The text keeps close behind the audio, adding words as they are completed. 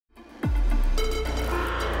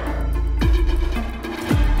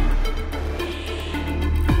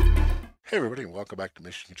Hey everybody, and welcome back to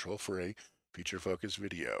Mission Control for a feature-focused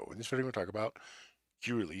video. In this video, we're going to talk about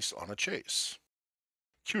queue release on a chase.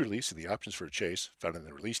 Queue release are the options for a chase found in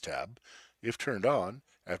the Release tab. If turned on,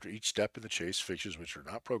 after each step in the chase, fixtures which are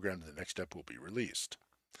not programmed in the next step will be released.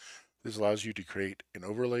 This allows you to create an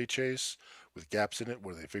overlay chase with gaps in it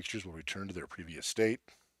where the fixtures will return to their previous state.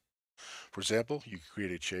 For example, you can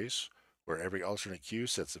create a chase where every alternate queue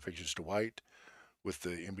sets the fixtures to white, with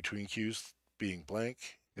the in-between queues being blank.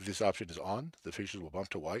 If this option is on, the fixtures will bump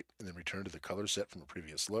to white and then return to the color set from a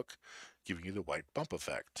previous look, giving you the white bump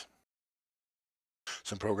effect.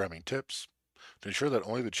 Some programming tips. To ensure that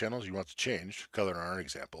only the channels you want to change, color in our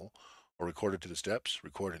example, are recorded to the steps,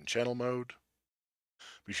 record in channel mode.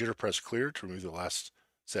 Be sure to press clear to remove the last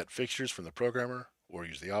set fixtures from the programmer or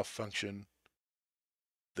use the off function.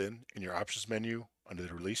 Then, in your options menu, under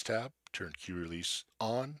the Release tab, turn Queue Release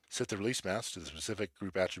on. Set the release mask to the specific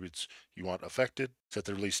group attributes you want affected. Set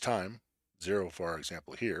the release time, 0 for our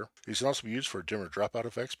example here. These can also be used for dimmer dropout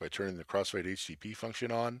effects by turning the Crossfade HDP function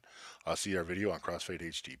on. See our video on Crossfade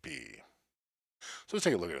HDP. So let's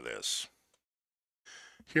take a look at this.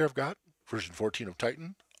 Here I've got version 14 of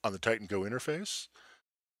Titan on the Titan Go interface.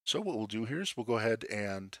 So what we'll do here is we'll go ahead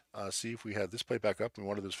and see if we had this play back up and we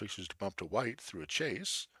wanted those fixtures to bump to white through a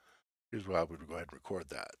chase. Here's how we would go ahead and record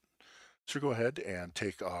that. So we'll go ahead and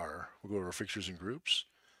we'll go over our fixtures and groups,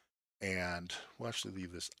 and we'll actually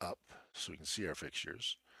leave this up so we can see our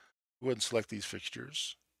fixtures. We'll go ahead and select these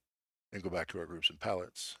fixtures and go back to our groups and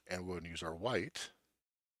palettes, and we'll go ahead and use our white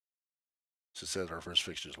to set our first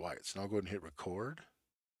fixture as white. So now I'll go ahead and hit record,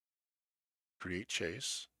 create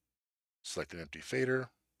chase, select an empty fader,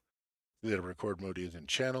 leave that record mode is in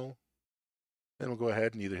channel. Then we'll go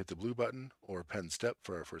ahead and either hit the blue button or append step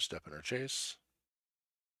for our first step in our chase.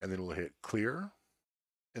 And then we'll hit clear,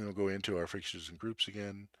 and we'll go into our fixtures and groups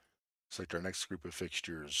again, select our next group of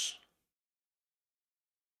fixtures,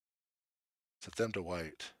 set them to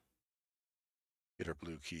white, hit our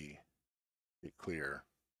blue key, hit clear,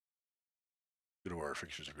 go to our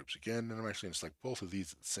fixtures and groups again, and I'm actually going to select both of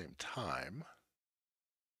these at the same time.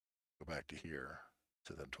 Go back to here,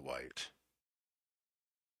 set them to white,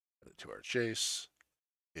 add it to our chase,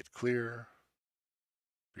 hit clear,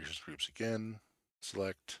 fixtures and groups again,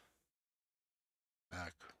 select,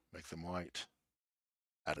 back, make them white,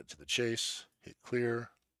 add it to the chase, hit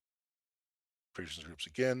clear, fixtures and groups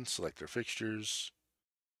again, select their fixtures,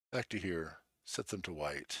 back to here, set them to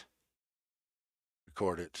white,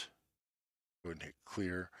 record it, go ahead and hit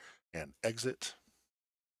clear and exit.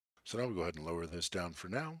 So now we'll go ahead and lower this down for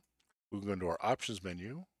now. We can go into our options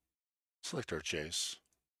menu, select our chase,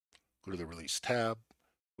 go to the Release tab,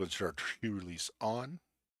 go to our Queue Release on,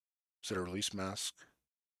 set our release mask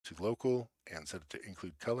to local and set it to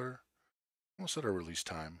include color. We'll set our release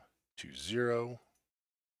time to 0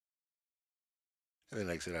 and then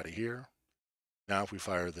exit out of here. Now if we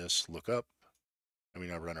fire this, look up, and we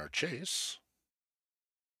now run our chase,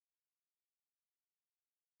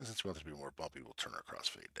 and since we want it to be more bumpy, we'll turn our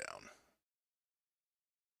crossfade down.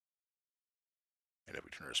 And if we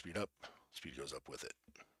turn our speed up, speed goes up with it.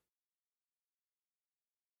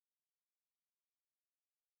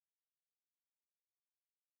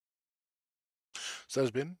 So that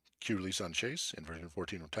has been Queue Release on Chase in version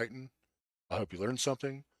 14 of Titan. I hope you learned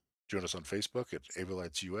something. Join us on Facebook at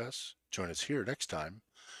Avolites US. Join us here next time.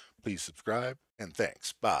 Please subscribe, and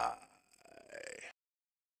thanks. Bye.